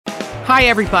Hi,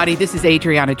 everybody. This is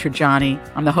Adriana Trajani.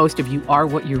 I'm the host of You Are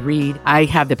What You Read. I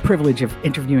have the privilege of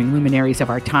interviewing luminaries of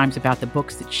our times about the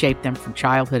books that shaped them from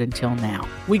childhood until now.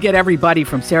 We get everybody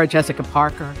from Sarah Jessica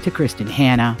Parker to Kristen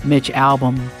Hanna, Mitch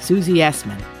Albom, Susie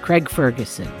Essman, Craig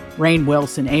Ferguson, Rainn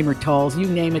Wilson, Amor Tolls, you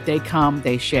name it, they come,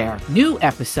 they share. New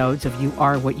episodes of You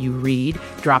Are What You Read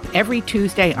drop every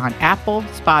Tuesday on Apple,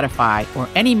 Spotify, or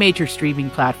any major streaming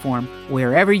platform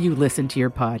wherever you listen to your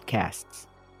podcasts.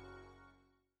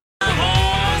 All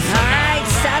right,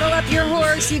 saddle up your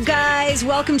horse, you guys.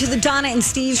 Welcome to the Donna and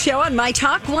Steve Show on My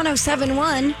Talk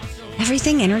 107.1.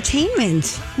 Everything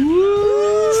Entertainment.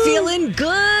 Woo! Feeling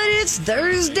good. It's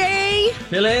Thursday.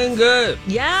 Feeling good.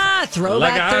 Yeah,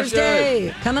 Throwback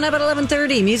Thursday. Coming up at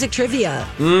 11:30, music trivia.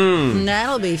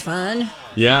 That'll be fun.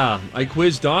 Yeah, I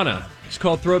quizzed Donna. It's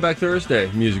called Throwback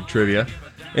Thursday, music trivia.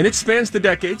 And it spans the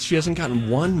decades. She hasn't gotten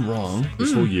one wrong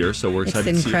this whole year, so we're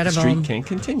excited to see if the streak can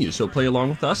continue. So play along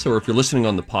with us, or if you're listening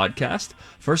on the podcast,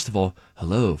 first of all,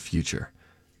 hello, future.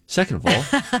 Second of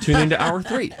all, tune into hour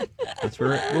 3. That's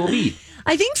where it will be.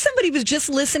 I think somebody was just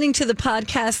listening to the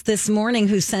podcast this morning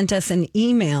who sent us an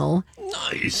email.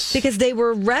 Nice. Because they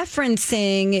were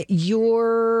referencing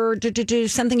your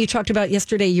something you talked about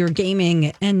yesterday, your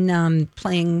gaming and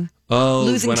playing...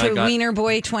 losing to Wiener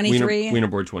Boy 23. Wiener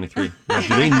Boy 23. Do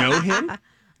they know him?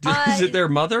 Is it their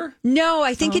mother? No,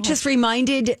 I think it just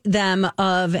reminded them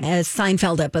of a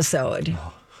Seinfeld episode.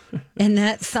 And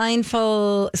that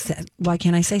Seinfeld... Why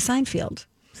can't I say Seinfeld?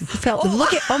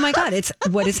 Look at... Oh, my God. It's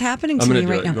what is happening to me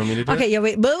right now. You want me to do okay, it? yeah,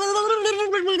 wait.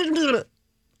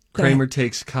 Kramer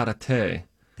takes karate.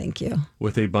 Thank you.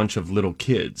 With a bunch of little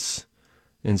kids.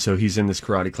 And so he's in this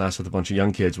karate class with a bunch of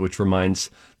young kids, which reminds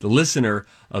the listener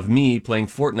of me playing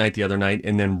Fortnite the other night.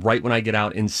 And then right when I get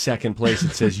out in second place,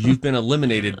 it says, you've been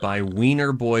eliminated by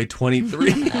Wiener Boy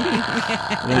 23. And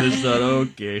I just thought,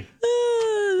 okay.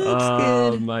 That's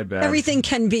good. My bad. Everything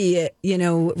can be,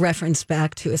 referenced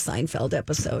back to a Seinfeld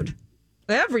episode.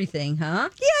 Everything, huh?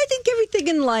 Yeah, I think everything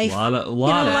in life. A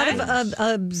lot of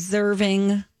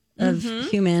observing of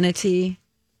humanity,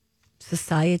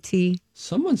 society.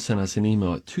 Someone sent us an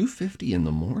email at 2:50 in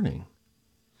the morning.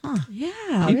 Huh.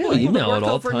 Yeah. People email at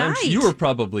all overnight. times. You were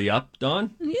probably up,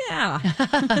 Dawn. Yeah.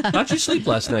 How'd you sleep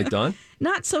last night, Dawn?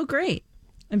 Not so great.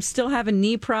 I'm still having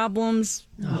knee problems.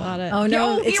 Oh,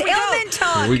 no. It's ailment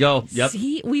talk. Here we go. Yep.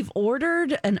 See, we've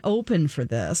ordered an open for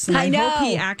this. And I know. hope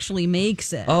he actually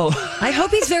makes it. Oh. I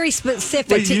hope he's very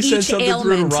specific Wait, to you sent each something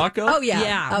ailment. through to Rocco? Oh, yeah.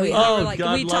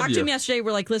 Yeah. We talked to him yesterday.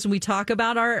 We're like, listen, we talk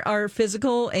about our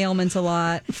physical ailments a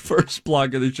lot. First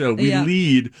block of the show. We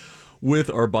lead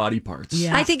with our body parts.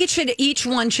 Yeah. I think each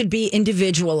one should be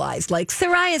individualized, like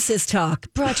psoriasis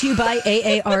talk, brought to you by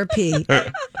AARP.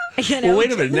 Well,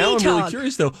 wait a minute. Now I'm really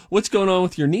curious, though. What's going on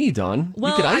with your knee, Dawn?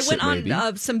 Well, you could ice I went maybe.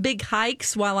 on some big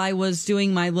hikes while I was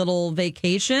doing my little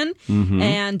vacation,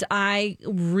 and I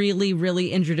really,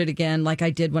 really injured it again, like I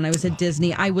did when I was at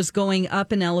Disney. I was going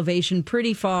up in elevation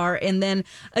pretty far, and then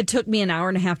it took me an hour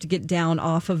and a half to get down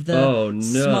off of the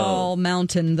small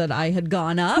mountain that I had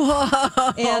gone up.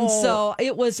 Whoa. And so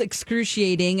it was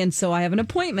excruciating, and so I have an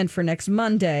appointment for next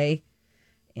Monday.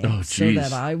 So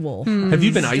that I will. Have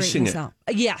you been icing it?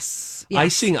 Yes.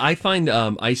 Icing. I find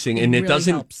icing, and it really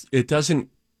helps. It doesn't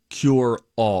cure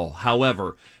all.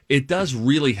 However, it does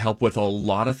really help with a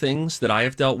lot of things that I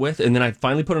have dealt with. And then I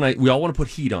finally put we all want to put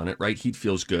heat on it, right? Heat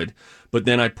feels good, but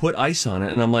then I put ice on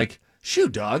it, and I'm like,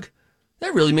 shoot, dog,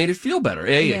 that really made it feel better.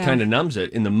 It kind of numbs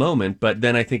it in the moment, but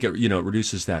then I think it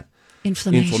reduces that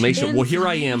inflammation. Well, here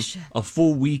I am, a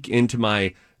full week into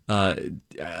my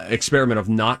experiment of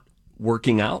not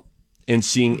working out and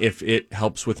seeing if it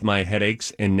helps with my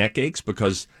headaches and neck aches,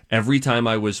 because every time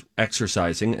I was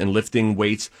exercising and lifting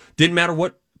weights, didn't matter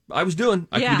what I was doing.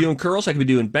 I could be doing curls, I could be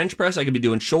doing bench press, I could be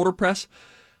doing shoulder press.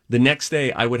 The next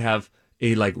day I would have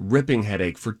a ripping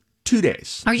headache for 2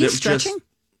 days. Are you stretching?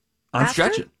 I'm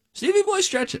stretching. Stevie boy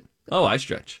stretching. Oh, I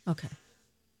stretch. Okay.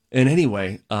 And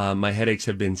anyway, my headaches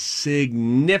have been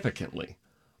significantly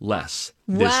less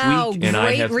this week, and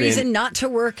I have reason not to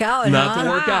work out. Not to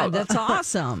work out. That's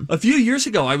awesome. A few years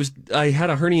ago, I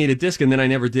had a herniated disc, and then I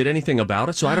never did anything about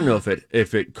it. So I don't know if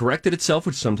it corrected itself,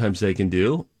 which sometimes they can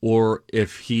do, or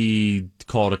if he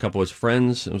called a couple of his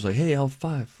friends and was like, "Hey,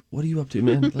 L5, what are you up to,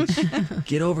 man? Let's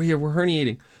get over here. We're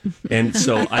herniating." And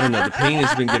so I don't know. The pain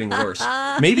has been getting worse.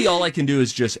 Maybe all I can do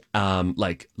is just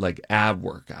like ab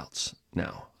workouts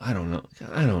now. I don't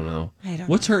know.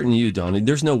 What's hurting you, Donnie?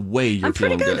 There's no way you're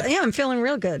feeling good. Yeah, I'm feeling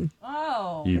real good.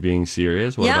 Oh. You being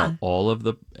serious? What about all of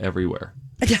the everywhere?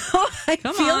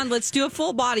 Come on, let's do a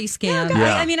full body scan.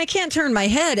 Yeah. I mean, I can't turn my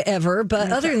head ever,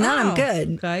 but other than that, I'm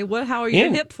good. Okay, how are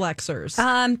your hip flexors?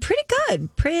 Pretty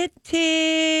good. Pretty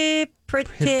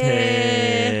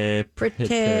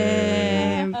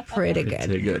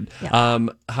good. Yeah.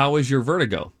 How is your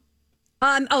vertigo?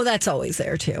 That's always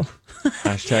there too.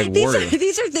 Hashtag warrior.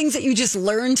 These are things that you just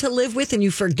learn to live with, and you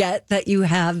forget that you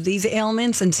have these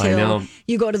ailments until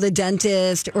you go to the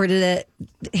dentist or to the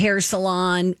hair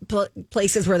salon,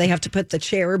 places where they have to put the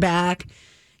chair back,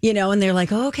 and they're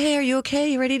like, okay, are you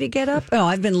okay? You ready to get up? Oh,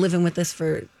 I've been living with this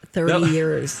for 30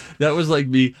 years. That was like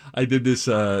me. I did this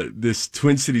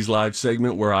Twin Cities Live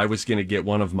segment where I was going to get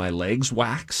one of my legs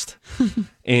waxed.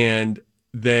 And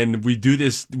then we do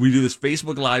this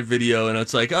Facebook Live video, and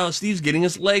it's like, oh, Steve's getting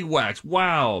his leg waxed.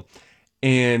 Wow.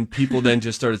 And people then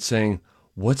just started saying,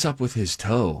 what's up with his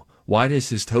toe? Why does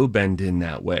his toe bend in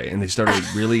that way? And they started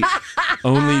really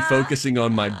only focusing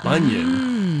on my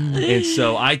bunion. And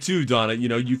so I too, Donna,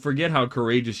 you forget how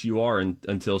courageous you are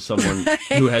until someone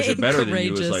who has it better than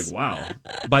you is like, wow.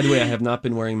 By the way, I have not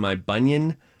been wearing my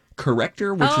bunion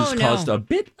corrector, which has caused a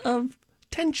bit of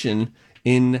tension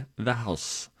in the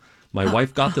house. My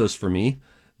wife got those for me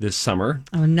this summer.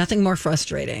 Oh, nothing more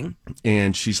frustrating.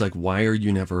 And she's like, why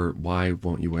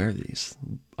won't you wear these?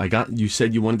 You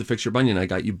said you wanted to fix your bunion. I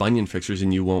got you bunion fixers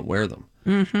and you won't wear them.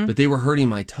 Mm-hmm. But they were hurting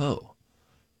my toe.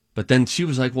 But then she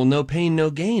was like, well, no pain, no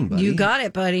gain, buddy. You got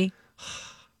it, buddy.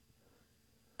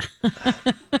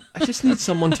 I just need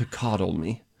someone to coddle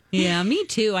me. Yeah, me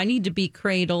too. I need to be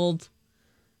cradled.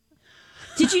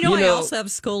 Did you know I also have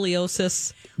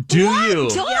scoliosis? Do you?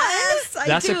 Yes, I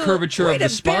That's do. a curvature of the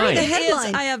spine.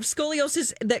 I have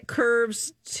scoliosis that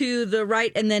curves to the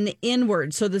right and then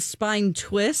inward, so the spine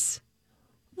twists.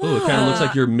 Oh, it kind of looks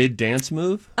like your mid-dance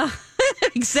move.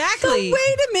 Exactly. So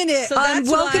wait a minute. So that's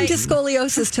welcome why... to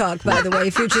Scoliosis Talk, by the way,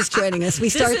 if you're just joining us. We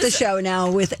start the show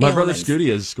now with my brother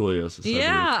Scooty has scoliosis.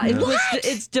 Yeah,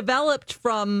 it's developed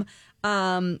from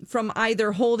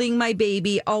either holding my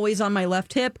baby always on my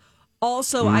left hip.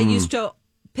 Also, I used to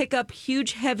pick up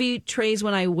huge, heavy trays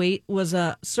when I was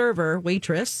a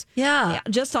waitress. Yeah.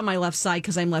 Just on my left side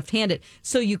because I'm left-handed.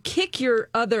 So you kick your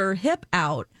other hip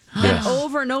out.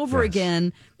 And over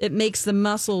again, it makes the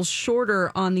muscles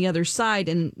shorter on the other side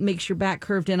and makes your back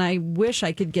curved. And I wish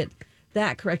I could get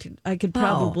that corrected. I could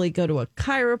probably go to a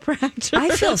chiropractor.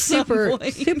 I feel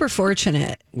super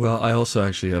fortunate. Well, I also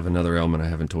actually have another ailment I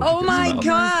haven't told you guys about. Oh my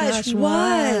gosh,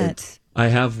 what? I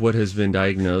have what has been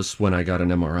diagnosed when I got an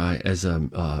MRI as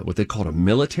what they call a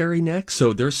military neck.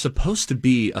 So there's supposed to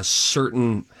be a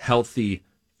certain healthy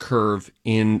curve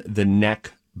in the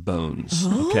neck bones.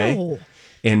 Okay.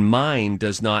 And mine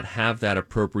does not have that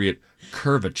appropriate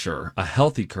curvature, a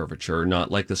healthy curvature, not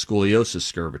like the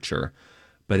scoliosis curvature,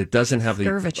 but it doesn't have the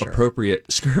appropriate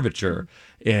curvature.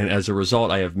 And as a result,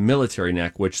 I have military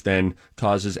neck, which then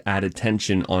causes added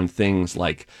tension on things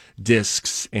like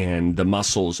discs and the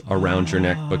muscles around your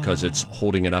neck because it's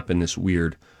holding it up in this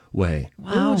weird way.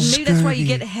 Wow. Maybe that's why you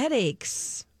get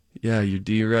headaches. Yeah,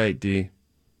 you're right, D.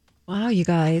 Wow, you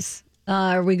guys.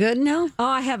 Are we good now? Oh,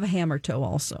 I have a hammer toe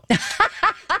also.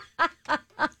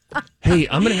 Hey,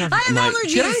 I'm going to have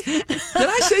allergies. Did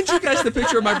I send you guys the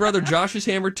picture of my brother Josh's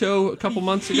hammer toe a couple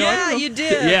months ago? Yeah, you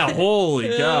did. Yeah,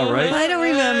 holy cow, right? I don't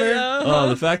remember. Oh,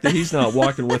 the fact that he's not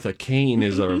walking with a cane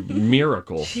is a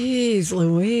miracle. Jeez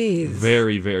Louise.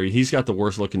 Very, very. He's got the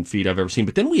worst looking feet I've ever seen.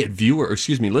 But then we had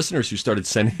listeners who started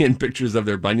sending in pictures of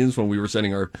their bunions when we were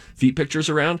sending our feet pictures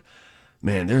around.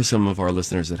 Man, there's some of our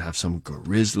listeners that have some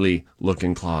grisly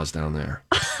looking claws down there.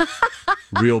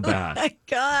 Real bad. Oh my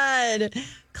God.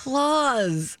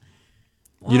 Claws.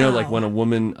 Wow. You know, like when a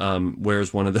woman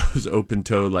wears one of those open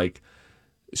toe like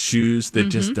shoes that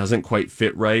just doesn't quite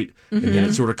fit right, and then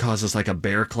it sort of causes like a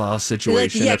bear claw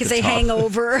situation. Yeah, because they hang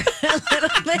over a little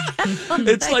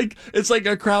bit. It's like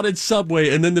a crowded subway,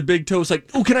 and then the big toe is like,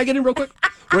 "Oh, can I get in real quick?"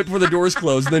 Right before the doors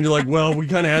close, and then you're like, "Well, we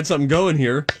kind of had something going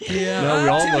here." Yeah, now we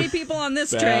all too many people on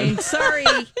this train. Sorry.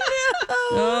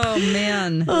 Oh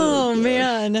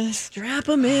man. Strap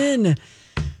them in.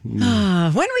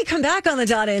 When we come back on the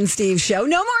Donna and Steve show,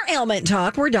 no more ailment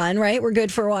talk. We're done, right? We're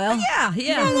good for a while. Yeah.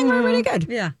 I think we're pretty good.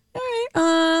 Yeah. All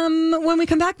right. When we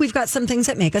come back, we've got some things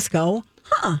that make us go,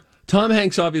 huh? Tom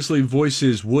Hanks obviously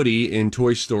voices Woody in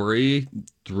Toy Story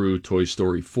through Toy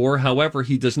Story 4. However,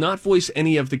 he does not voice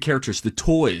any of the characters, the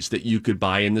toys that you could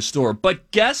buy in the store.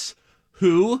 But guess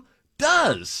who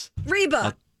does?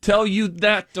 Reba. Tell you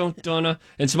that, don't Donna,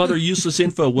 and some other useless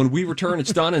info when we return.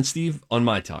 It's Donna and Steve on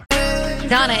My Talk.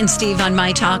 Donna and Steve on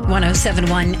My Talk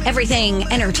 107.1 Everything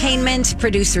Entertainment.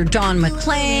 Producer Dawn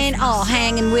McClain all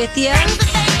hanging with you.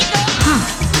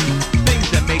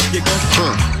 Things that make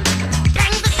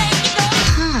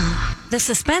The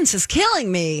suspense is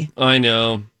killing me. I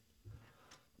know.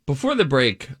 Before the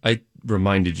break, I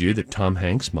reminded you that Tom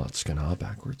Hanks, Matskana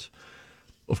backwards,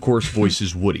 of course,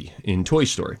 voices Woody in Toy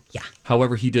Story. Yeah.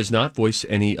 However, he does not voice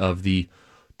any of the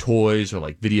toys or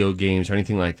like video games or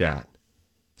anything like that.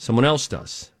 Someone else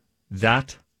does.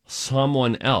 That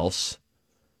someone else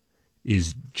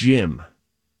is Jim,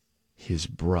 his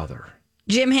brother.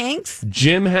 Jim Hanks?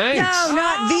 Jim Hanks. No,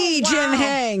 not the Jim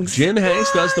Hanks. Jim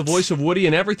Hanks does the voice of Woody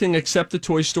in everything except the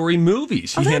Toy Story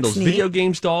movies. He that's handles neat. video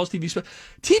games, dolls,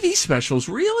 TV specials.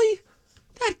 Really?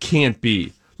 That can't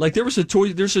be. Like there's a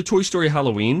Toy Story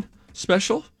Halloween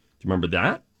special. Do you remember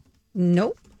that?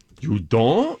 Nope. You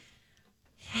don't?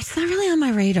 It's not really on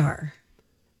my radar.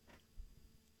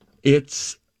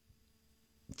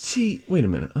 Wait a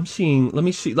minute. Let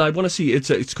me see. I want to see.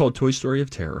 It's called Toy Story of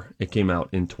Terror. It came out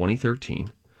in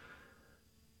 2013.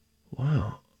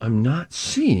 Wow. I'm not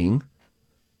seeing.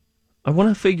 I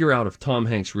want to figure out if Tom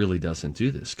Hanks really doesn't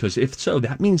do this. Because if so,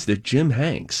 that means that Jim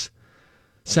Hanks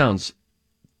sounds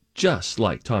just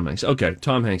like Tom Hanks. Okay,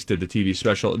 Tom Hanks did the TV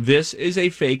special. This is a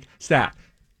fake stat.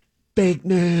 Fake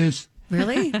news.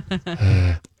 Really?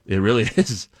 It really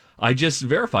is. I just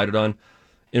verified it on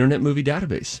Internet Movie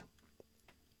Database.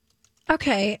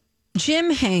 Okay. Jim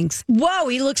Hanks. Whoa,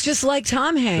 he looks just like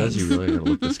Tom Hanks. Does he really? I gotta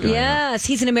look this guy up. Yes,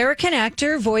 he's an American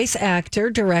actor, voice actor,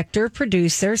 director,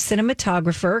 producer,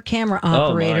 cinematographer, camera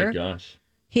operator. Oh my gosh.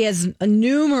 He has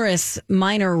numerous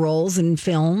minor roles in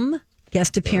film,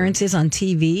 guest appearances on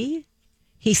TV.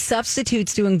 He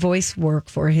substitutes doing voice work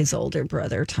for his older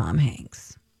brother, Tom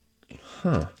Hanks.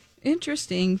 Huh.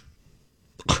 Interesting.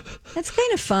 That's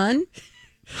kind of fun.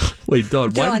 Wait, Dawn,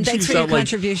 why Dawn, did she thanks for your sound like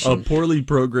contribution. a poorly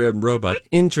programmed robot?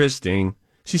 Interesting.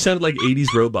 She sounded like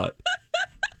 80s robot.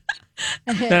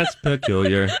 That's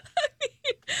peculiar.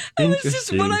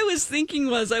 What I was thinking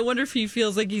was, I wonder if he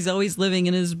feels like he's always living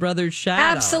in his brother's shadow.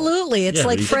 Absolutely. It's Yeah,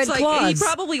 like but Fred It's like Claus. he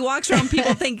probably walks around,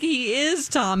 people think he is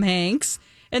Tom Hanks.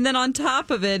 And then on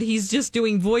top of it, he's just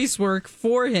doing voice work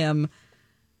for him.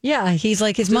 Yeah, he's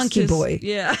like his monkey boy.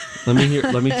 Yeah. Let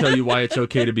me tell you why it's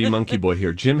okay to be monkey boy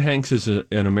here. Jim Hanks is an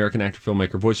American actor,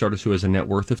 filmmaker, voice artist who has a net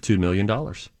worth of $2 million.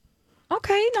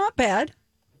 Okay, not bad.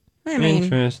 I mean,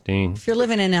 Interesting. if you're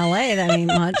living in LA, that ain't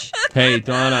much. Hey,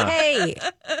 Donna. Hey,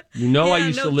 You know I Yeah,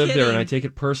 used no to live there, and kidding. I take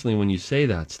it personally when you say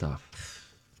that stuff.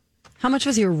 how much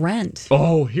was your rent?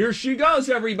 Oh, here she goes,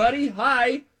 everybody.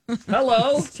 Hi.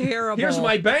 Hello. Terrible. Here's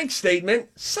my bank statement.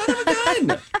 Son of a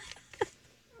gun.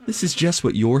 This is just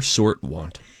what your sort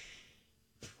want.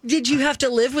 Did you have to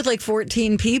live with like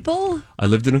 14 people? I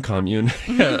lived in a commune.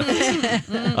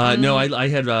 No, I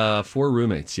had 4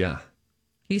 roommates, yeah.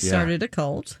 He started a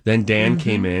cult. Then Dan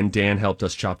came in. Dan helped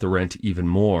us chop the rent even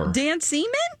more. Dan Seaman?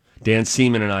 Dan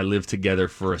Seaman and I lived together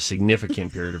for a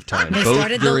significant period of time. They both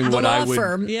started the during what law I would.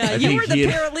 firm. Yeah, I you think were the he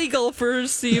had- paralegal for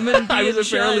Seaman. I was a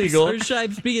paralegal. Or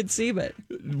Shibes being Seaman.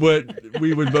 what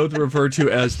we would both refer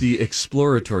to as the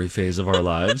exploratory phase of our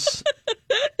lives.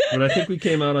 But I think we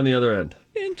came out on the other end.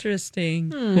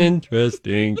 Interesting.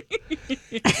 Interesting.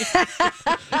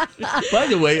 By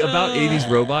the way, about 80s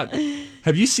Robot,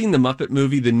 have you seen the Muppet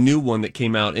movie, the new one that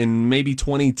came out in maybe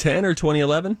 2010 or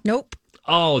 2011? Nope.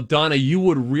 Oh, Donna, you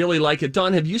would really like it.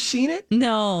 Dawn, have you seen it?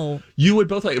 No. You would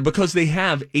both like it because they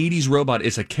have 80s Robot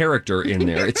as a character in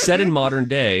there. It's set in modern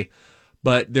day,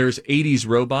 but there's 80s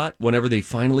Robot whenever they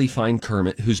finally find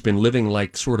Kermit, who's been living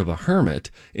like sort of a hermit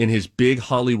in his big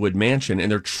Hollywood mansion,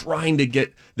 and they're trying to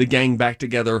get the gang back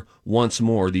together once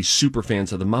more. These super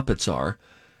fans of the Muppets are.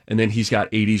 And then he's got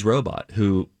 80s Robot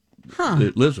who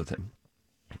lives with him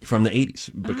from the 80s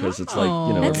because it's like,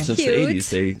 ever That's since cute. the 80s,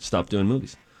 they stopped doing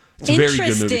movies. It's a very good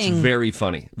movie. It's Interesting. very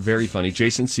funny. Very funny.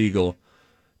 Jason Segel,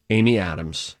 Amy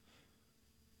Adams,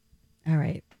 All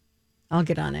right. I'll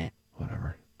get on it.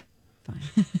 whatever. Fine.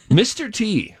 Mr.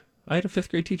 T. I had a 5th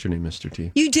grade teacher named Mr.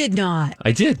 T. You did not.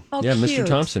 I did. Oh, yeah, cute. Mr.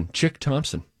 Thompson. Chick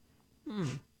Thompson.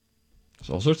 There's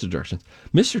all sorts of directions.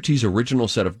 Mr. T's original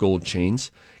set of gold chains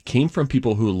came from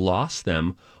people who lost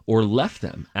them or left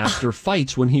them after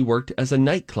fights when he worked as a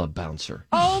nightclub bouncer.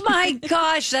 Oh my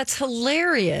gosh, that's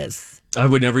hilarious. I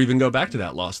would never even go back to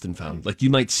that lost and found. Like, you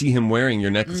might see him wearing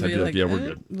your necklace. I'd be like, yeah, we're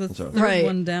good. The So- third Right.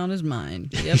 one down is mine.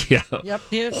 Yep. Yeah. Yep.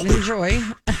 Enjoy.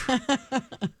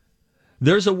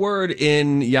 There's a word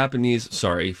in Japanese,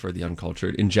 sorry for the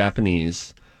uncultured, in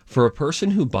Japanese, for a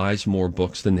person who buys more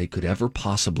books than they could ever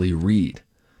possibly read.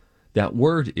 That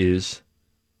word is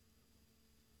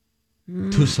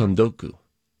tusandoku.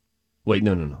 Wait,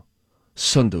 no.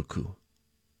 Sundoku.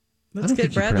 Let's don't get think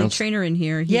you Bradley pronounce- Trainer in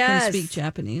here. He Yes. can speak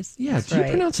Japanese. Yeah, That's do you right.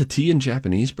 pronounce a T in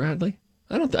Japanese, Bradley?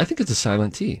 I think it's a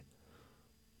silent T.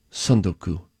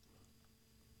 Sundoku.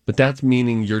 But that's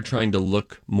meaning you're trying to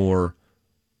look more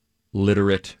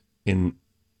literate and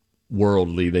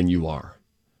worldly than you are.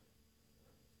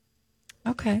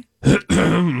 Okay.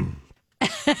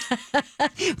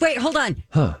 Wait, hold on.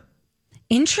 Huh.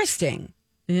 Interesting.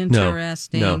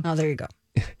 Interesting. No. Oh, there you go.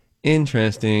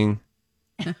 Interesting.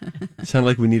 Sounded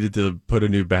like we needed to put a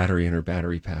new battery in her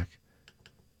battery pack.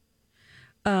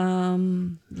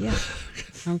 Yeah.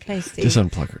 Okay, Steve. Just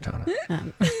unplug her, Donna.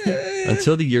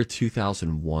 Until the year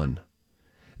 2001,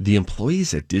 the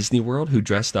employees at Disney World who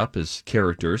dressed up as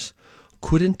characters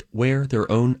couldn't wear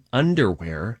their own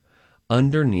underwear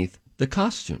underneath the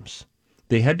costumes.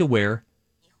 They had to wear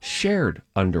shared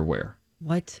underwear.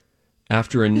 What?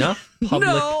 After enough public...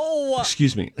 No!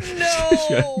 Excuse me. No!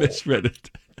 I misread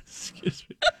it. Excuse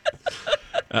me.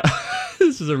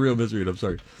 This is a real misread. I'm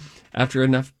sorry. After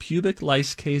enough pubic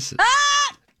lice cases,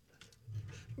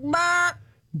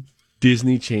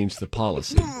 Disney changed the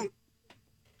policy.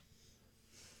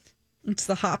 It's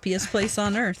the hoppiest place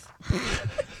on earth.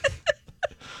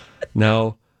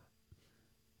 Now,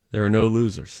 there are no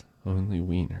losers, only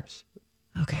wieners.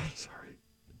 Okay. Sorry.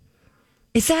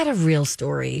 Is that a real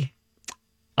story?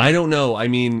 I don't know. I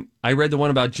mean, I read the one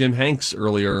about Jim Hanks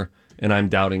earlier, and I'm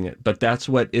doubting it. But that's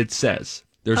what it says.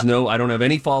 There's I don't have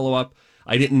any follow-up.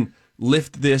 I didn't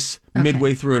lift this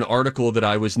midway through an article that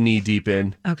I was knee-deep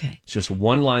in. Okay. It's just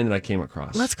one line that I came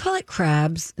across. Let's call it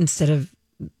crabs instead of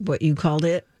what you called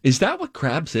it. Is that what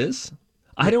crabs is?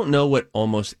 I don't know what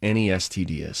almost any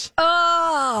STD is.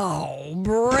 Oh,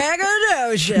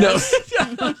 braggadocious. No.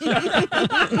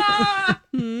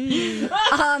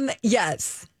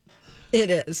 Yes, it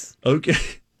is. Okay.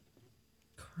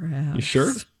 Crap. You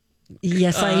sure?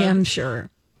 Yes, I am sure.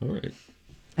 All right.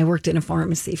 I worked in a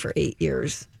pharmacy for 8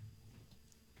 years.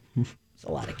 It's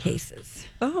a lot of cases.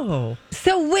 Oh.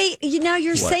 So wait, now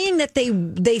you're saying that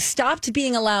they stopped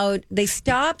being allowed. They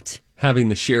stopped Having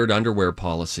the shared underwear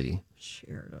policy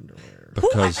Shared underwear.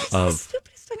 because That's of the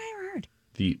stupidest thing I ever heard.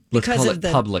 let's Because call of it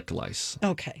the- public lice.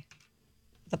 Okay,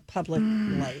 the public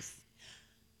lice.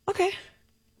 Okay,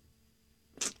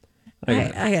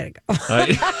 I gotta go.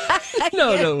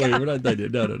 No, wait, we're not done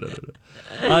yet. No.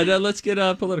 Now let's get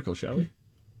political, shall we?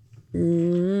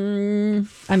 I'm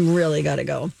really gotta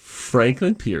go.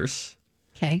 Franklin Pierce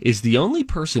Okay. is the only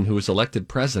person who was elected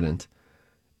president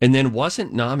and then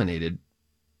wasn't nominated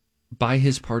by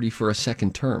his party for a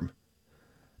second term.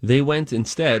 They went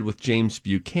instead with James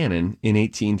Buchanan in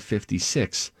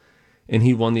 1856, and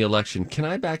he won the election. Can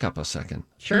I back up a second?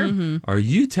 Sure. Are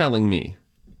you telling me,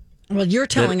 Well, you're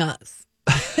telling us.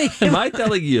 am I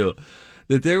telling you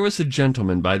that there was a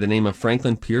gentleman by the name of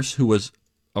Franklin Pierce who was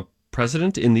a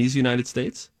president in these United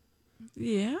States?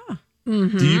 Yeah.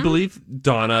 Do you believe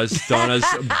Donna just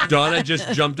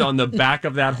jumped on the back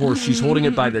of that horse? She's holding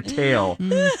it by the tail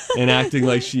and acting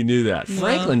like she knew that.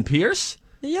 Franklin Pierce?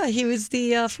 Yeah, he was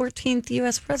the 14th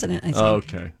U.S. president, I think.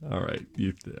 Okay. All right.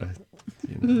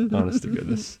 Honest to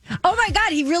goodness. Oh, my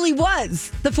God, he really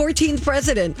was the 14th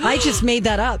president. I just made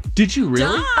that up. Did you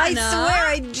really? I swear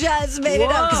I just made it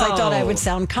up because I thought I would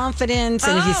sound confident.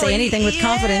 And if you say anything with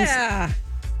confidence,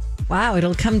 wow,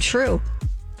 it'll come true.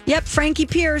 Yep, Frankie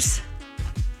Pierce.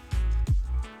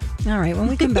 All right, when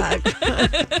we come back,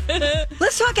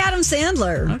 let's talk Adam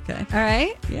Sandler. Okay. All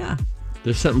right. Yeah.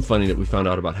 There's something funny that we found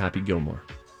out about Happy Gilmore.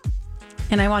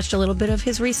 And I watched a little bit of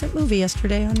his recent movie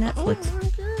yesterday on Netflix.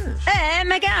 Oh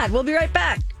my God. We'll be right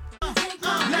back.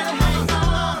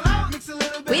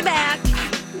 We back.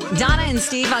 Donna and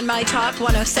Steve on My Talk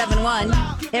 1071,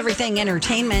 Everything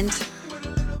Entertainment.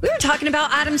 We were talking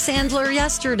about Adam Sandler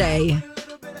yesterday.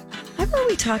 Why were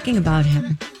we talking about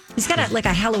him? He's got a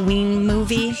Halloween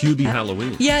movie. Hubie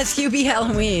Halloween. Yes, Hubie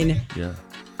Halloween. Yeah.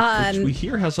 Which we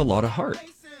hear has a lot of heart.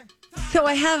 So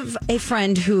I have a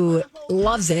friend who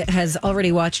loves it, has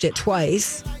already watched it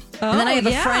twice. And then I have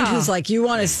a friend who's like, you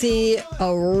want to see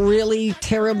a really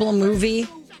terrible movie?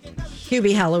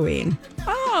 Hubie Halloween.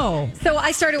 Oh. So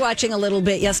I started watching a little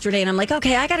bit yesterday, and I'm like,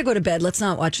 okay, I got to go to bed. Let's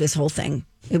not watch this whole thing.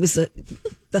 It was the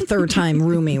third time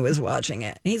Rumi was watching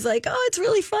it. And he's like, oh, it's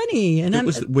really funny. And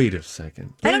Wait a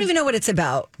second. I don't even know what it's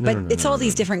about, but it's all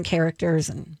these different characters.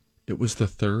 And It was the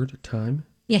third time?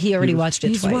 yeah, he already watched it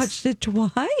He's twice. watched it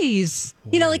twice.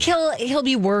 You know, like he'll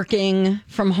be working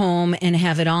from home and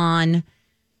have it on,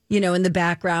 in the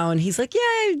background. He's like,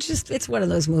 yeah, it's one of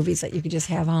those movies that you could just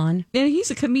have on. And he's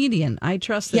a comedian. I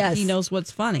trust that Yes. he knows what's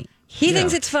funny. He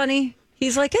thinks it's funny.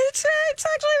 He's like, it's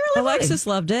actually really Alexis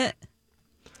loved it.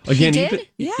 Again, did?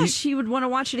 Yeah, she would want to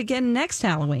watch it again next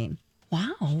Halloween.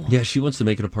 funny. Wow, yeah, she wants to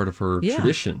make it a part of her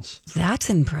traditions. that's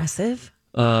impressive.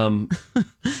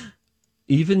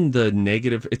 even the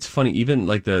negative, it's funny, even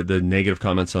like the negative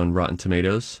comments on Rotten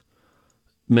Tomatoes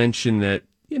mention that,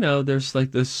 there's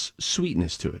like this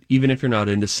sweetness to it, even if you're not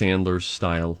into Sandler's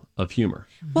style of humor.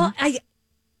 Well,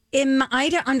 am I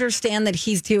to understand that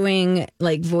he's doing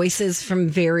like voices from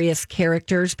various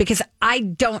characters? Because I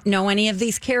don't know any of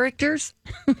these characters.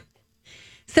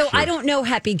 So I don't know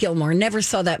Happy Gilmore. Never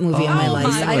saw that movie in my life.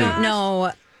 I don't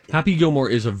know. Happy Gilmore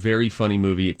is a very funny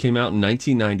movie. It came out in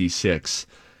 1996,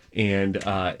 and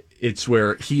it's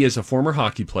where he is a former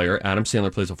hockey player. Adam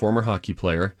Sandler plays a former hockey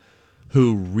player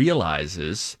who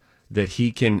realizes that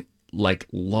he can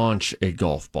launch a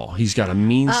golf ball. He's got a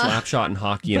mean slap shot in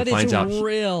hockey and finds out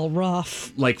real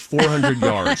rough. 400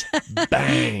 yards.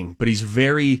 Bang. But he's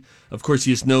of course,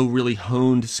 he has no really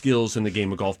honed skills in the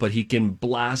game of golf, but he can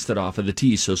blast it off of the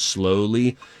tee. So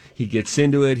slowly he gets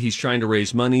into it. He's trying to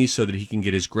raise money so that he can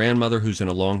get his grandmother, who's in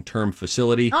a long-term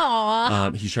facility.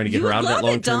 Aww. He's trying to get her out of that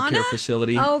long-term care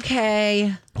facility.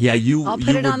 Okay. Yeah, I'll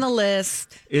put it on the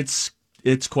list.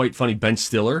 It's quite funny. Ben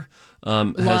Stiller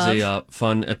has a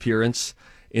fun appearance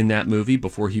in that movie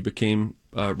before he became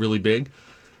really big.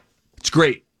 It's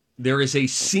great. There is a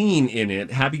scene in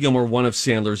it, Happy Gilmore, one of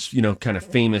Sandler's, kind of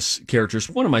famous characters,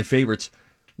 one of my favorites,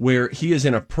 where he is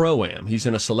in a pro-am. He's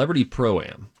in a celebrity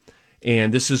pro-am.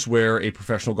 And this is where a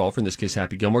professional golfer, in this case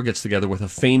Happy Gilmore, gets together with a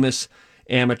famous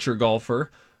amateur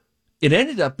golfer. It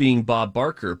ended up being Bob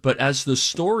Barker, but as the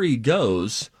story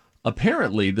goes,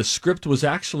 apparently the script was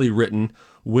actually written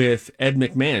with Ed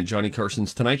McMahon, Johnny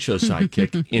Carson's Tonight Show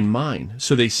sidekick, in mind.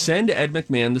 So they send Ed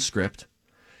McMahon the script.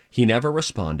 He never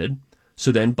responded.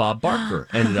 So then Bob Barker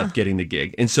ended up getting the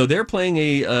gig. And so they're playing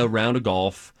a round of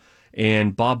golf,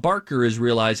 and Bob Barker is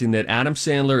realizing that Adam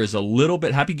Sandler is a little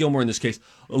bit, Happy Gilmore in this case,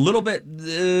 a little bit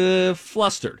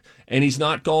flustered. And he's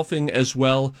not golfing as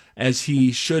well as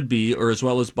he should be, or as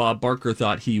well as Bob Barker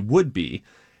thought he would be.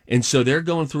 And so they're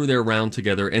going through their round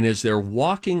together, and as they're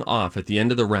walking off at the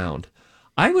end of the round,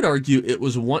 I would argue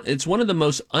it's one of the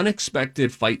most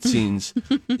unexpected fight scenes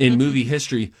in movie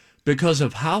history because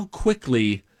of how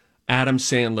quickly Adam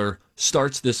Sandler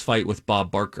starts this fight with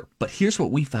Bob Barker. But here's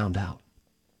what we found out.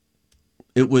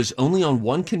 It was only on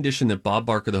one condition that Bob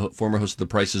Barker, the former host of The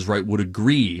Price is Right, would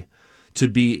agree to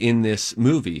be in this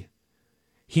movie.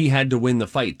 He had to win the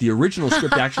fight. The original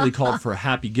script actually called for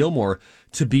Happy Gilmore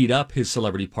to beat up his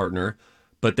celebrity partner,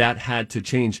 but that had to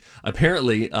change.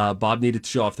 Apparently, Bob needed to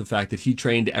show off the fact that he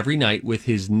trained every night with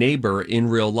his neighbor in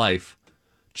real life,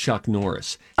 Chuck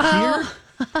Norris.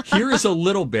 Here is a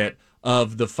little bit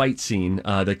of the fight scene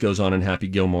that goes on in Happy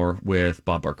Gilmore with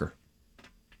Bob Barker.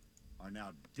 Are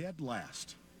now dead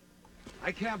last.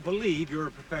 I can't believe you're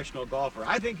a professional golfer.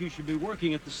 I think you should be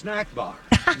working at the snack bar.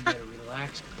 You better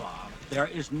relax, Bob. There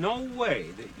is no way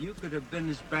that you could have been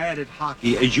as bad at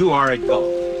hockey as you are at golf.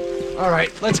 All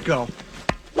right, let's go.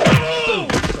 You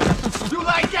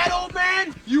like that, old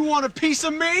man? You want a piece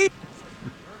of me?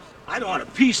 I don't want a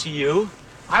piece of you.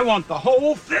 I want the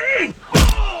whole thing.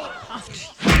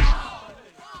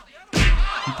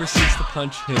 He proceeds to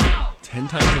punch him 10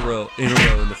 times in a row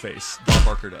in the face. Bob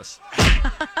Barker does.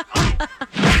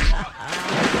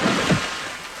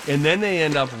 And then they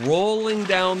end up rolling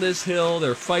down this hill.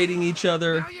 They're fighting each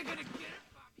other.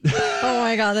 Oh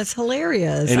my God, that's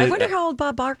hilarious. I wonder how old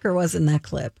Bob Barker was in that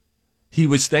clip. He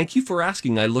was, thank you for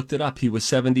asking. I looked it up. He was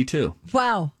 72.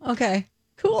 Wow. Okay.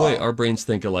 Cool. Boy, our brains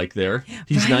think alike there.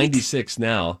 He's 96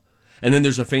 now. And then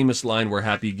there's a famous line where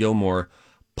Happy Gilmore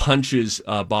punches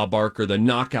Bob Barker, the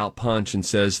knockout punch, and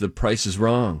says, "The price is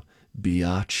wrong,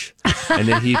 biatch." And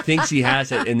then he thinks he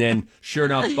has it. And then, sure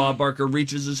enough, Bob Barker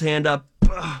reaches his hand up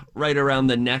right around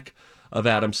the neck of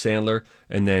Adam Sandler.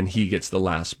 And then he gets the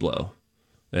last blow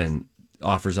and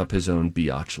offers up his own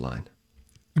biatch line.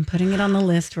 I'm putting it on the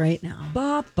list right now.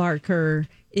 Bob Barker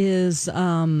is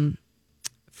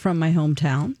from my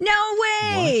hometown. No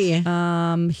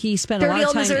way! He spent a lot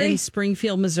of time in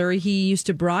Springfield, Missouri. He used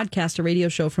to broadcast a radio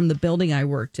show from the building I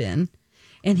worked in.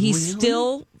 And he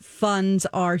still funds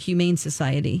our Humane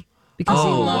Society because he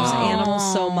loves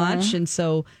animals so much. And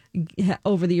so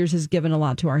over the years has given a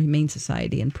lot to our Humane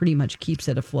Society and pretty much keeps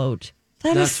it afloat.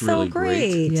 That's so really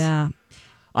great. Yeah.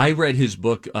 I read his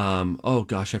book. I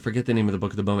forget the name of the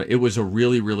book at the moment. It was a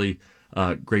really, really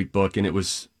great book, and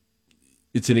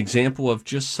it's an example of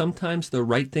just sometimes the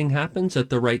right thing happens at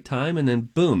the right time, and then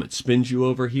boom, it spins you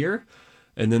over here,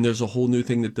 and then there's a whole new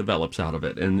thing that develops out of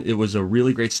it. And it was a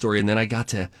really great story. And then I got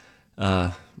to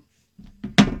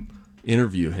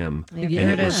interview him, and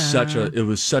it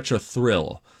was such a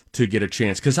thrill to get a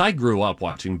chance because I grew up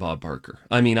watching Bob Barker.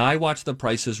 I mean, I watched The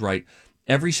Price is Right.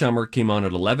 Every summer, came on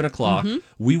at 11 o'clock. Mm-hmm.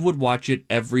 We would watch it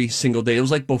every single day. It was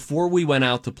like before we went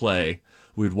out to play,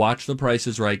 We'd watch The Price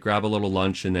is Right, grab a little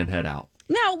lunch, and then head out.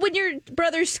 Now, when your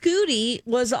brother Scooty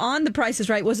was on The Price is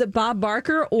Right, was it Bob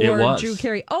Barker or It was. Drew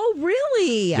Carey? Oh,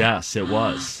 really? Yes, it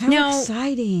was. How Now,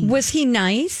 exciting. Was he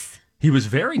nice? He was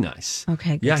very nice.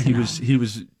 Okay, good Yeah, to he know.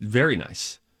 was very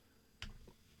nice.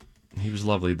 He was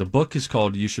lovely. The book is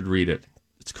called, you should read it.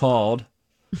 It's called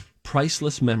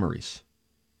Priceless Memories.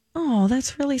 Oh,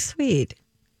 that's really sweet.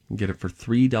 You can get it for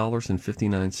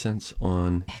 $3.59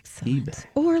 on eBay.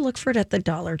 Or look for it at the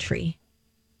Dollar Tree.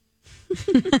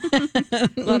 A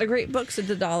lot of great books at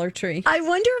the Dollar Tree. I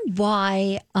wonder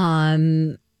why.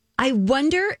 I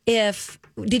wonder if,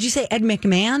 did you say Ed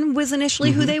McMahon was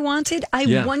initially who they wanted? I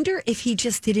Yeah. wonder if he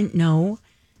just didn't know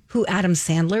who Adam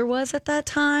Sandler was at that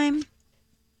time.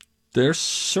 There's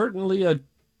certainly a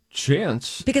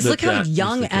chance. Because look how that is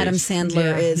young the Adam case.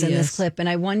 Sandler Yeah, is in he this is. clip. And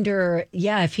I wonder,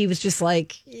 if he was just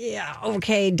like, yeah,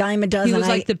 okay, dime a dozen. He was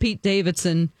like the Pete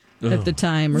Davidson at the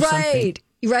time or something.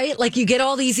 Right. Like you get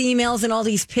all these emails and all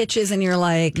these pitches and you're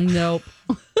like, Nope.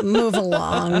 move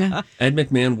along. Ed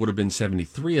McMahon would have been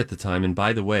 73 at the time. And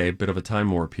by the way, a bit of a time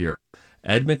warp here.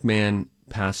 Ed McMahon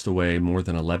passed away more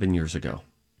than 11 years ago.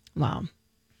 Wow.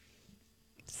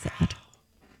 Sad.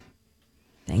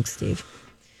 Thanks, Steve.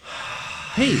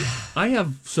 Hey, I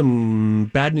have some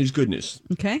bad news, good news.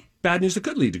 Okay. Bad news that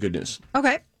could lead to good news.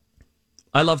 Okay.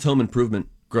 I loved Home Improvement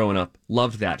growing up.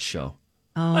 Loved that show.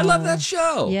 I love that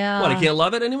show. yeah. What, I can't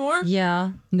love it anymore?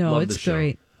 Yeah. No, Love it's the show.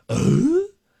 great.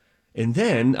 And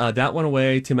then that went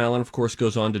away. Tim Allen, of course,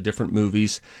 goes on to different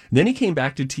movies. Then he came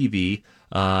back to TV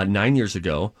 9 years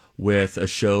ago with a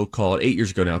show called, 8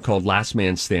 years ago now, called Last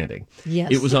Man Standing.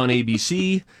 Yes. It was on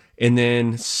ABC. And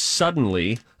then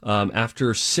suddenly,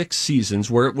 after 6 seasons,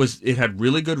 where it had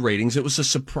really good ratings, it was a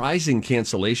surprising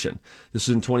cancellation. This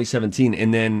was in 2017.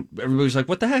 And then everybody was like,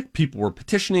 what the heck? People were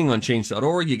petitioning on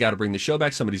change.org. You got to bring the show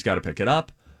back. Somebody's got to pick it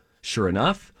up. Sure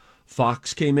enough,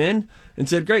 Fox came in and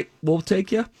said, great, we'll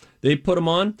take you. They put them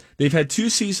on. They've had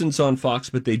 2 seasons on Fox,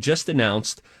 but they just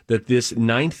announced that this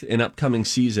 9th and upcoming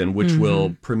season, which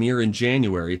will premiere in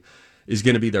January, is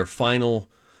going to be their final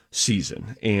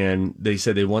season. And they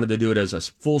said they wanted to do it as a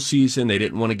full season. They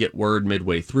didn't want to get word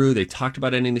midway through. They talked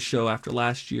about ending the show after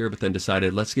last year, but then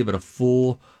decided, let's give it a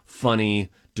full,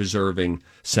 funny, deserving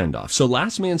send-off. So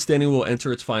Last Man Standing will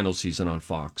enter its final season on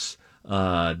Fox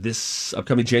this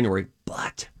upcoming January.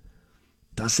 But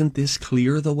doesn't this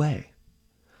clear the way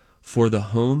for the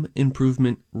Home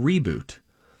Improvement reboot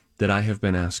that I have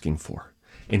been asking for?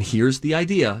 And here's the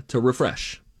idea to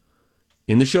refresh.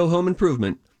 In the show Home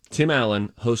Improvement, Tim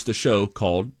Allen hosts a show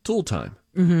called Tool Time.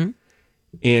 Mm-hmm.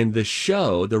 And the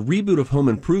show, the reboot of Home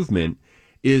Improvement,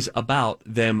 is about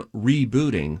them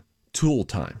rebooting Tool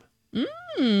Time.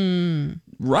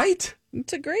 Right?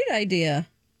 It's a great idea.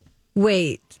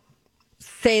 Wait.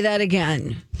 Say that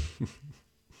again.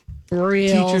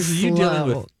 Real Teachers, are you slow.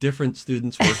 dealing with different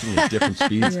students working at different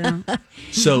speeds?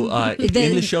 So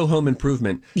in the show Home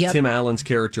Improvement, Yep. Tim Allen's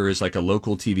character is like a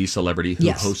local TV celebrity who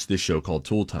Yes. hosts this show called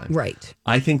Tool Time. Right.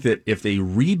 I think that if they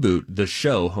reboot the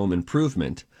show Home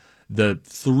Improvement, the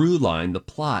through line, the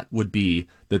plot would be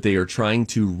that they are trying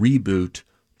to reboot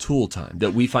Tool Time.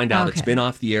 That we find out it's Okay. been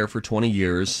off the air for 20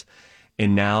 years,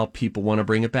 and now people want to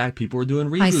bring it back. People are doing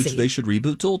I reboots. see. They should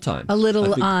reboot Tool Time. A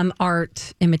little I think-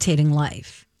 art imitating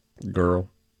life. girl.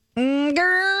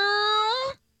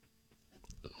 Girl,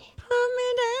 put me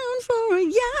down for a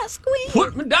yes, queen.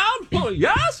 Put me down for a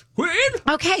yes, queen.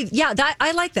 Okay, yeah,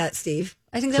 I like that, Steve.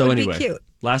 I think that So would anyway, be cute.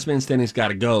 Last Man Standing's got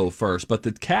to go first, but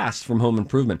the cast from Home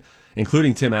Improvement,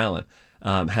 including Tim Allen,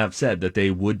 have said that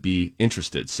they would be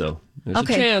interested. So there's a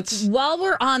chance. While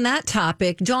we're on that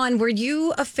topic, Dawn, were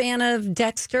you a fan of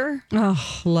Dexter?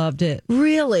 Oh, loved it.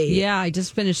 Really? Yeah, I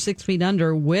just finished 6 Feet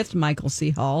Under with Michael C.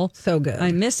 Hall. So good.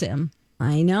 I miss him.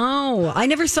 I know. I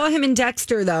never saw him in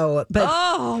Dexter, though. But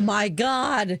Oh, my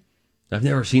God. I've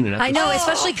never seen an episode. I know,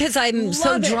 especially because I'm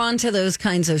so love it. drawn to those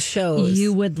kinds of shows.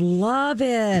 You would love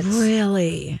it.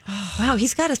 Really? Wow,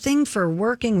 he's got a thing for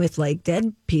working with like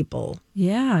dead people.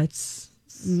 Yeah, it's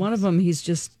one of them. He's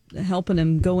just helping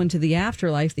him go into the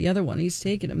afterlife. The other one, he's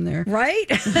taking him there. Right?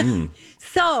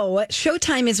 So,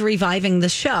 Showtime is reviving the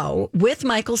show with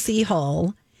Michael C.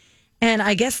 Hall. And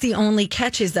I guess the only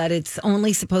catch is that it's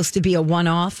only supposed to be a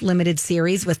one-off limited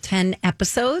series with 10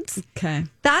 episodes. Okay.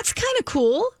 That's kind of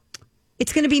cool.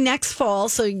 It's going to be next fall,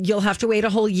 so you'll have to wait a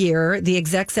whole year. The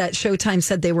execs at Showtime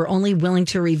said they were only willing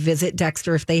to revisit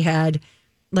Dexter if they had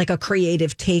like a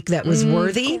creative take that was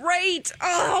worthy. Great.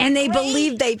 Oh, And they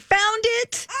believe they found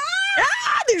it.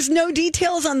 There's no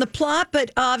details on the plot,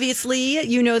 but obviously,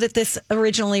 you know that this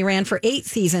originally ran for 8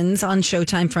 seasons on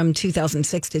Showtime from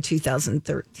 2006 to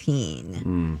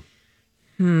 2013.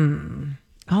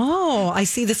 know. I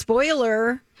see the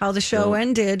spoiler, how the show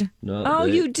ended. Oh,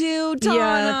 you do, Donna.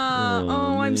 Yeah.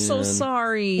 Oh, I'm so man.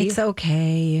 sorry. It's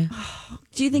okay.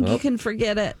 Do you think you can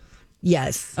forget it?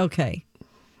 Yes. Okay.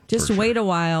 Just wait a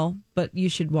while, but you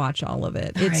should watch all of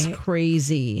it. It's right.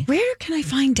 crazy. Where can I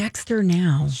find Dexter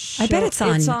now? I bet it's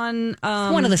on. It's on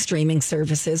one of the streaming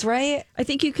services, right? I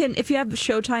think you can, if you have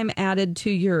Showtime added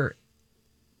to your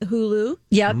Hulu,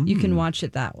 Yep. you can watch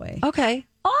it that way. Okay.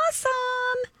 Awesome.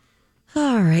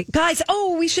 All right, guys.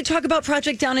 Oh, we should talk about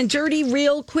Project Down and Dirty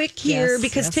real quick here Yes,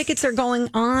 because yes. tickets are going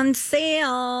on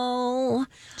sale.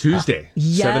 Tuesday,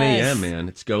 yes. 7 a.m., man.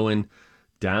 It's going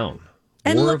down.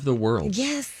 And War look- of the Worlds.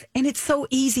 Yes, and it's so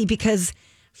easy because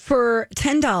for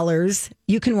 $10,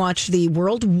 you can watch the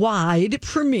worldwide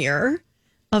premiere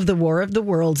of the War of the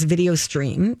Worlds video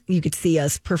stream. You could see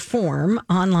us perform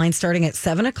online starting at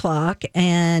 7 o'clock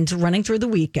and running through the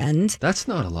weekend. That's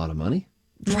not a lot of money.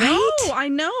 Right? Oh, I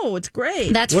know. It's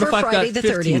great. That's What for if I've Friday got the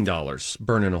 30th. $15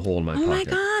 burning a hole in my Oh pocket? my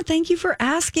God. Thank you for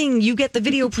asking. You get the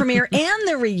video premiere and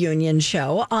the reunion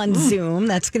show on Zoom.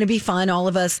 That's going to be fun. All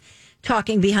of us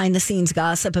talking behind the scenes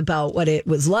gossip about what it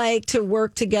was like to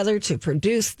work together to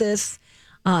produce this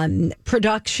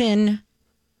production.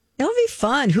 It'll be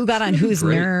fun. Who got on whose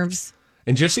great. nerves?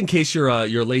 And just in case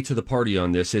you're late to the party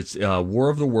on this, it's War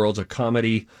of the Worlds, a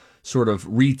comedy sort of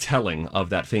retelling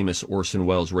of that famous Orson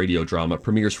Welles radio drama.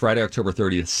 Premieres Friday, October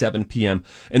 30th, 7 p.m.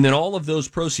 And then all of those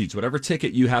proceeds, whatever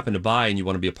ticket you happen to buy and you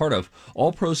want to be a part of,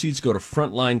 all proceeds go to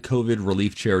frontline COVID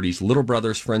relief charities, Little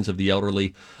Brothers, Friends of the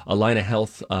Elderly, Alina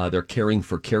Health, they're Caring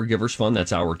for Caregivers Fund,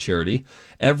 that's our charity,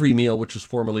 Every Meal, which was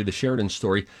formerly the Sheridan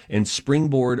Story, and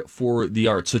Springboard for the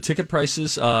Arts. So ticket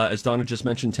prices, as Donna just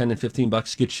mentioned, $10 and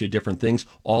 $15 gets you different things.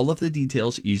 All of the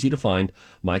details, easy to find,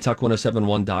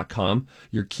 mytalk1071.com.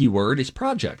 Your keyword is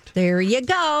project. There you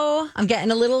go. I'm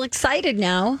getting a little excited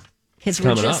now because we're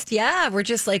Coming just, up. we're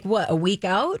just like, what, a week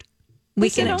out?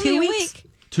 Week it and only 2 a weeks? week?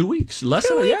 2 weeks. Less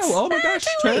than, yeah. Oh my gosh.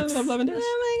 2 10, weeks. 11 days.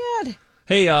 Oh my God.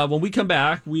 Hey, when we come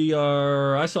back,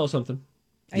 I saw something.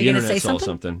 Are you The gonna internet say saw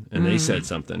something? and they said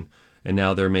something. And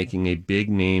now they're making a big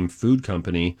name food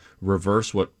company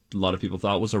reverse what a lot of people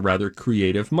thought was a rather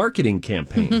creative marketing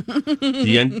campaign.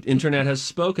 The internet has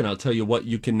spoken. I'll tell you what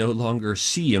you can no longer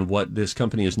see and what this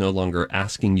company is no longer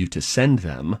asking you to send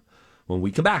them when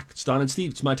we come back. It's Don and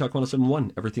Steve. It's My Talk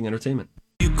 1071, Everything Entertainment.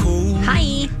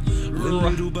 Hi.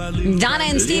 Donna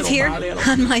and Steve here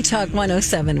on My Talk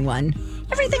 1071.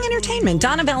 Everything Entertainment.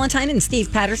 Donna Valentine and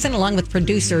Steve Patterson, along with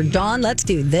producer Dawn. Let's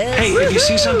do this. Hey, if you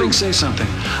see something, say something.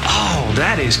 Oh,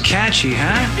 that is catchy,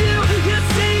 huh?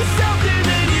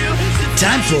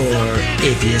 Time for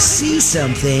If You See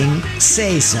Something,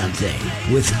 Say Something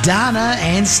with Donna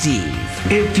and Steve.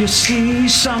 If you see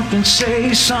something,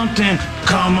 say something.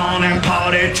 Come on and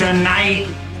party tonight.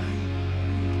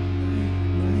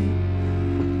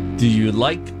 Do you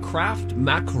like Kraft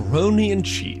macaroni and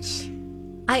cheese?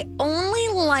 I only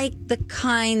like the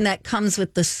kind that comes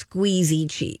with the squeezy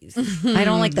cheese. I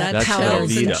don't like that That's powdered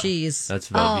Velveeta. Velveeta. cheese. That's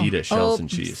Velveeta shells and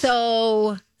cheese.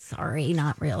 So, sorry,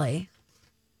 not really.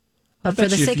 But for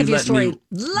Bet the you if sake you of your let story, me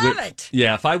love whip- it.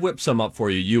 Yeah, if I whip some up for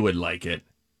you, you would like it.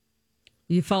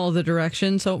 You follow the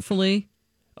directions, hopefully.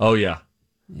 Oh, yeah.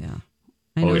 Yeah.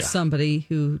 I know yeah. somebody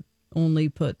who only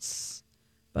puts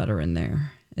butter in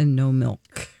there and no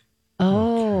milk.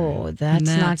 Oh, that's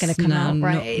not going to come out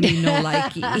right. No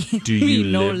likey. Do you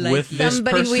No live with likey. this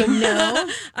Somebody we person? know.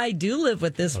 I do live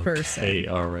with this person. Hey,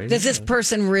 all right. Does this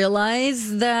person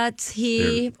realize that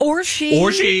he or she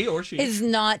is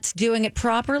not doing it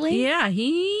properly? Yeah,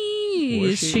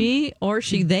 Or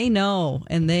she. they know,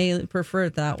 and they prefer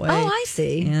it that way. Oh, I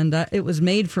see. And it was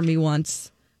made for me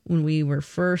once when we were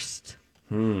first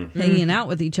hanging out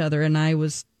with each other, and I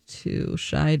was too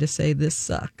shy to say this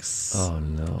sucks. Oh,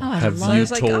 no. I Have love- you I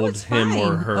was like, told it's him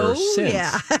or fine. her Oh, since?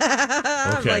 yeah.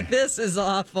 I'm Okay. like, this is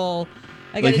awful.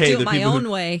 I got Like, to hey, do the it my people who- own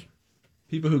way.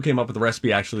 People who came up with the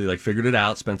recipe actually figured it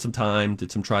out, spent some time,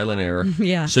 did some trial and error.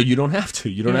 Yeah. So you don't have to.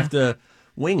 You don't Yeah. have to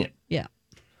wing it. Yeah.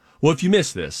 Well, if you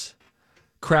missed this,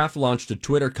 Kraft launched a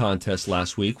Twitter contest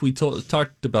last week. We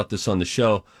talked about this on the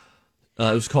show.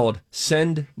 It was called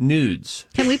Send Nudes.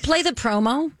 Can we play the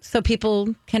promo so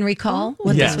people can recall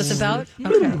what Yes. this was about?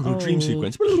 Dream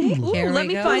sequence. Here Let we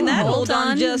me go. find that. Hold Hold on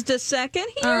on. just a second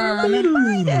here. Let me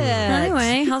find it.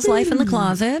 Anyway, how's life in the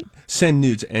closet? Send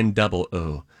Nudes,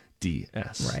 NOODS.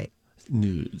 Right.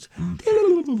 Nudes.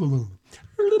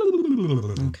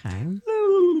 Okay.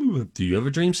 Do you have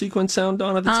a dream sequence sound,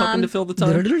 Donna, that's helping to fill the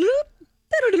time?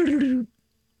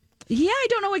 Yeah, I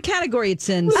don't know what category it's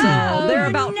in. So there are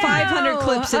about 500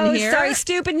 clips in here. Sorry,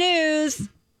 stupid news.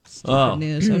 Oh,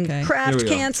 News. Okay. Here Kraft we go.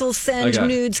 cancels I Send got it.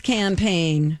 Nudes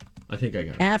campaign. I think I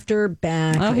got it. After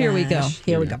backlash. Oh, here we go.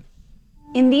 Here we go.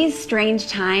 In these strange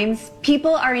times,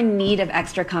 people are in need of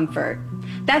extra comfort.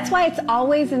 That's why it's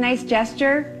always a nice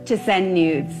gesture to send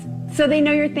nudes, so they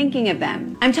know you're thinking of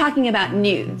them. I'm talking about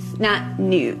nudes, not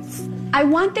nudes. I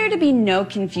want there to be no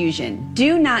confusion.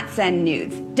 Do not send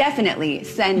nudes. Definitely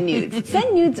send nudes.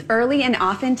 Send nudes early and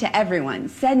often to everyone.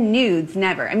 Send nudes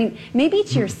never. I mean, maybe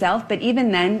to yourself, but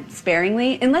even then,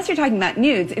 sparingly, unless you're talking about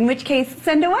nudes, in which case,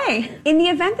 send away. In the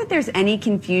event that there's any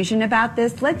confusion about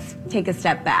this, let's take a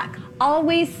step back.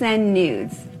 Always send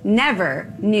nudes.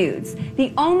 Never nudes.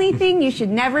 The only thing you should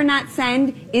never not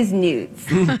send is nudes.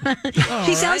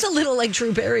 She sounds a little like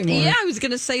Drew Barrymore. Yeah, I was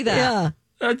going to say that. Yeah.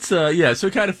 That's, so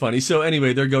kind of funny. So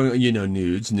anyway, they're going,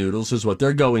 nudes, noodles is what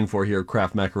they're going for here,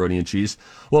 Kraft Macaroni and Cheese.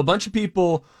 Well, a bunch of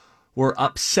people were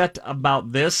upset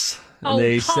about this. And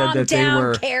they said that they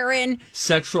were Karen.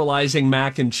 sexualizing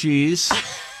mac and cheese.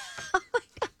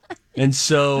 And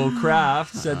so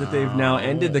Kraft said that they've now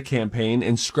ended the campaign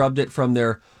and scrubbed it from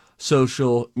their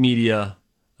social media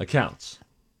accounts.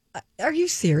 Are you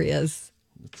serious?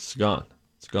 It's gone.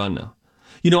 It's gone now.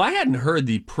 I hadn't heard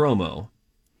the promo.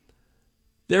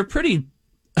 They're pretty,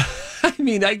 they're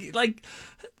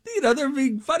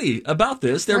being funny about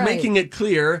this. They're making it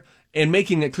clear and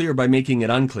making it clear by making it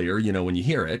unclear, when you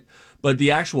hear it. But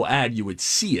the actual ad, you would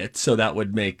see it, so that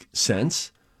would make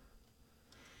sense.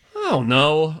 Oh,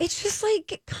 no. It's just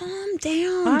like, calm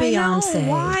down, I Beyonce.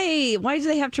 know. Why? Why do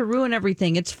they have to ruin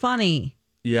everything? It's funny.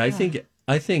 Yeah, I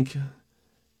think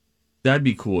that'd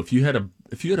be cool if you had a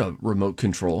remote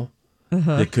control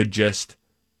that could just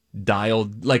dial,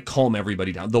 like calm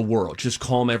everybody down. The world, just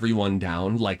calm everyone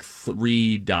down, like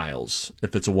 3 dials.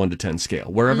 If it's a 1 to 10 scale,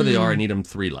 wherever they are, I need them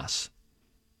 3 less.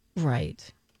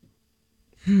 Right.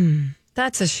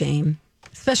 That's a shame,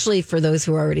 especially for those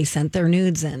who already sent their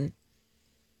nudes in.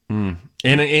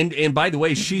 And by the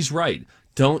way, she's right.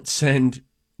 Don't send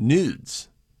nudes.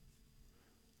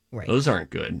 Right. Those aren't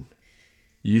good.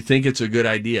 You think it's a good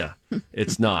idea.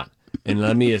 It's not. And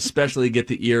let me especially get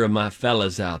the ear of my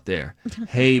fellas out there.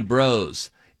 Hey,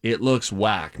 bros, it looks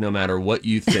whack no matter what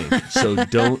you think. So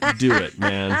don't do it,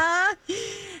 man.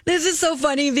 This is so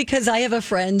funny because I have a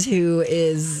friend who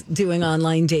is doing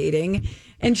online dating.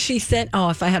 And she sent,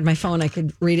 if I had my phone, I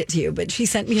could read it to you. But she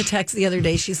sent me a text the other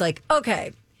day. She's like,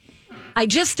 okay, I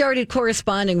just started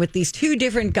corresponding with these 2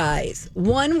 different guys.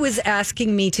 One was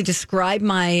asking me to describe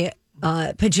my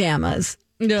pajamas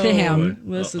to him.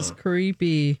 This is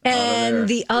creepy. And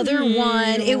the other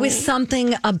one, it was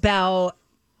something about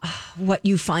what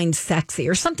you find sexy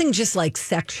or something just like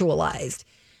sexualized.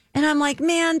 And I'm like,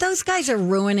 man, those guys are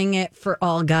ruining it for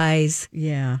all guys.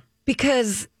 Yeah.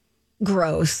 Because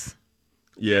gross.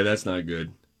 Yeah, that's not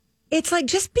good. It's like,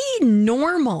 just be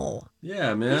normal.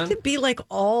 Yeah, You man. could be like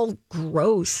all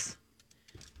gross.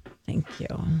 Thank you.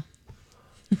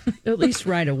 At least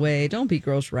right away. Don't be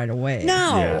gross right away.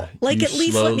 No, Yeah, like you at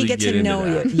least let me slowly get get to into know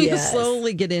that. you. You Yes.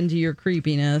 slowly get into your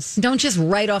creepiness. Don't just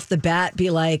right off the bat be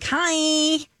like,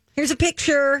 hi, here's a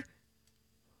picture.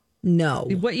 No.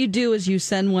 What you do is you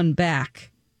send one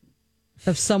back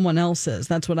of someone else's.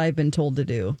 That's what I've been told to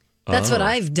do. That's what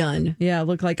I've done. Yeah,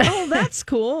 look like, oh, that's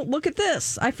cool. Look at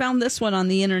this. I found this one on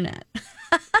the internet.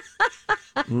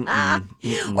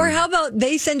 Or how about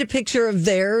they send a picture of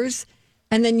theirs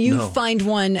and then you find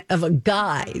one of a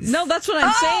guy's? No, that's what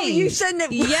I'm saying. You send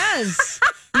it. Yes.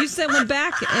 You send one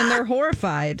back and they're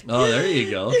horrified. Oh, there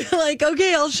you go. Like,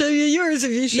 okay, I'll show you yours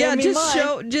if you show me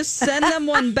mine. Just send them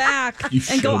one back You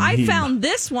and go, show I me found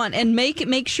this one, and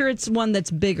make sure it's one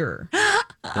that's bigger.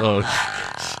 Oh,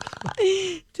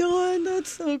 Dawn, that's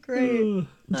so great.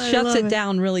 Shuts it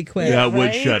down really quick. yeah, it would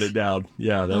right? shut it down.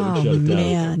 Yeah, that would Oh, shut it down.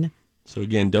 man. So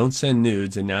again, don't send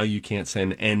nudes, and now you can't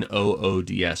send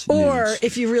NOODS nudes. Or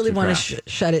if you really to want Kraft. to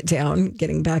shut it down,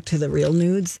 getting back to the real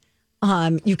nudes,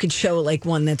 you could show like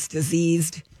one that's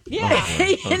diseased. Yeah.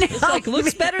 It's like,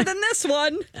 looks better than this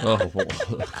one. Oh.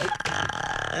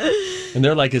 And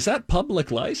they're like, is that public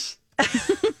lice?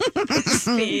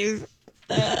 Steve.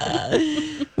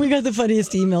 We got the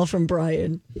funniest email from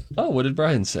Brian. Oh, what did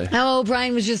Brian say? Oh,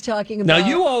 Brian was just talking about. Now,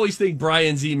 you always think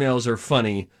Brian's emails are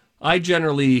funny. I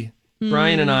generally,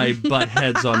 Brian and I butt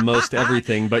heads on most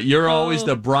everything, but you're always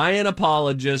the Brian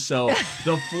apologist, so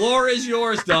the floor is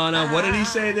yours, Donna. What did he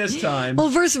say this time?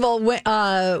 Well, first of all,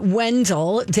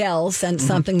 Wendell Dell sent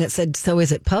something that said, so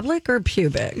is it public or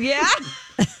pubic? Yeah.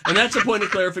 And that's a point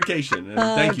of clarification. And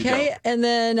thank you, Okay, Del. and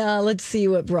then let's see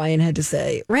what Brian had to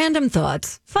say. Random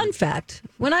thoughts. Fun fact.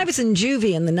 When I was in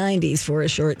juvie in the 90s for a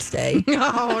short stay.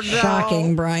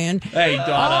 Shocking, Brian. Hey,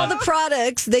 Donna. All the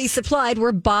products they supplied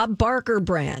were Bob Barker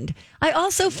brand. I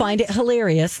also find it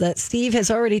hilarious that Steve has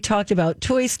already talked about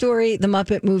Toy Story, The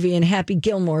Muppet Movie, and Happy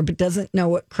Gilmore, but doesn't know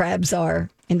what crabs are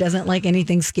and doesn't like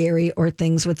anything scary or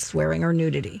things with swearing or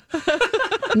nudity.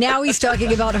 Now he's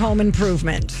talking about Home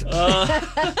Improvement.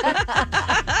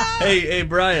 Hey,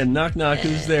 Brian, knock, knock,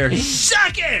 who's there?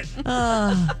 Suck it!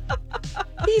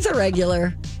 He's a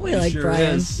regular. We like sure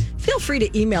Brian. is. Feel free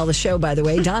to email the show, by the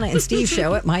way, Donna and Steve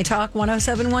Show at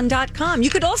mytalk1071.com. You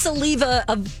could also leave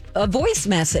a voice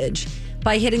message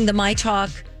by hitting the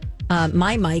MyTalk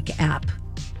My Mic app.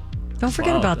 Don't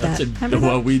forget about that. Remember that?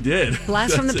 Well, we did.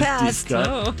 Blast from the That's a deep past. cut.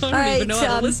 Oh, I don't All right, even know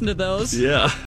how to listen to those. Yeah.